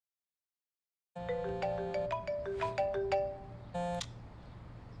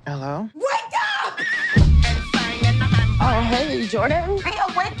Hello? Wake up! Oh, hey, Jordan. Be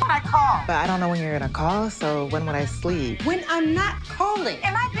awake when I call. But I don't know when you're gonna call, so when would I sleep? When I'm not calling.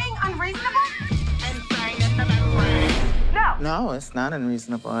 Am I being unreasonable? No. No, it's not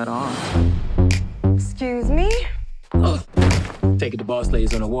unreasonable at all. Excuse me? Taking the boss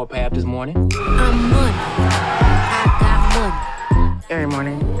ladies on a warpath this morning. I'm money. I got money. Every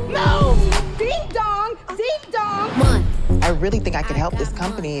morning. No! Ding dong! Ding dong! Money. I really think I could help this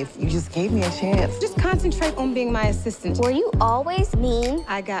company if you just gave me a chance. Just concentrate on being my assistant. Were you always mean?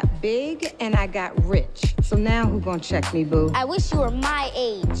 I got big and I got rich. So now who gonna check me, boo? I wish you were my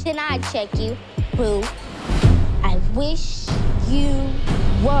age. Then I'd check you, boo. I wish you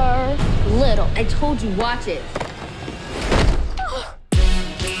were little. I told you, watch it.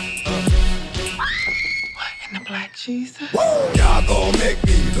 And the black Jesus. Y'all gon' make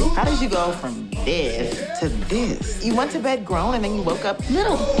me do. How did you go from this to this? You went to bed grown and then you woke up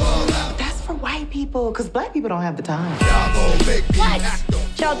Little. That's for white people, because black people don't have the time. Y'all gon' make me act on.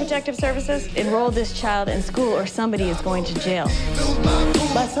 Child Protective Services, enroll this child in school or somebody is going to jail.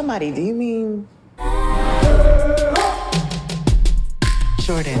 By somebody, do you mean?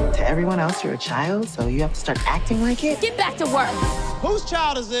 Jordan, to everyone else, you're a child, so you have to start acting like it? Get back to work. Whose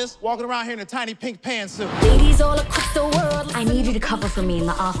child is this walking around here in a tiny pink pantsuit? Ladies all across the world. I need you to cover for me in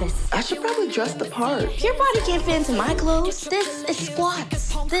the office. I should probably dress the part. Your body can't fit into my clothes. This is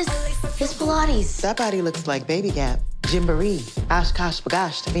squats. This Pilates. That body looks like Baby Gap, Gymboree, Oshkosh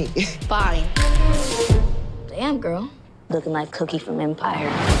Bagosh to me. Fine. Damn, girl. Looking like Cookie from Empire.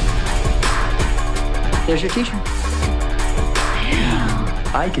 There's your teacher.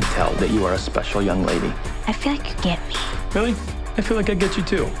 I can tell that you are a special young lady. I feel like you get me. Really? I feel like I get you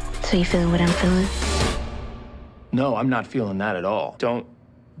too. So you feeling what I'm feeling? No, I'm not feeling that at all. Don't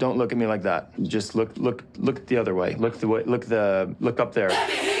look at me like that. Just look the other way. Look up there.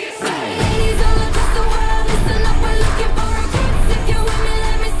 Ladies all across the world, listen up, we're looking for recruits. If you're women,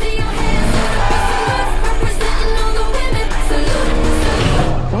 let me see your hands. Representing all the women.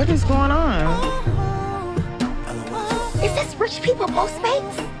 Salute. What is going on? Is this rich people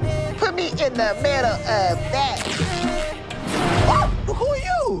Postmates? Put me in the middle of that. Who are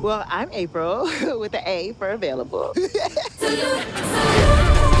you? Well, I'm April with the A for available. Think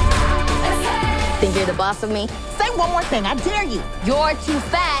you're the boss of me? Say one more thing, I dare you. You're too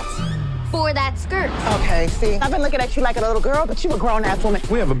fat for that skirt. Okay, see, I've been looking at you like a little girl, but you a grown-ass woman.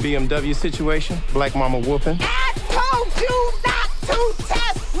 We have a BMW situation. Black mama whooping. I told you not to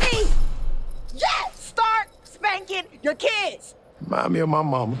test me! Yes! Start spanking your kids! Remind me of my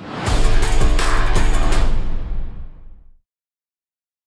mama.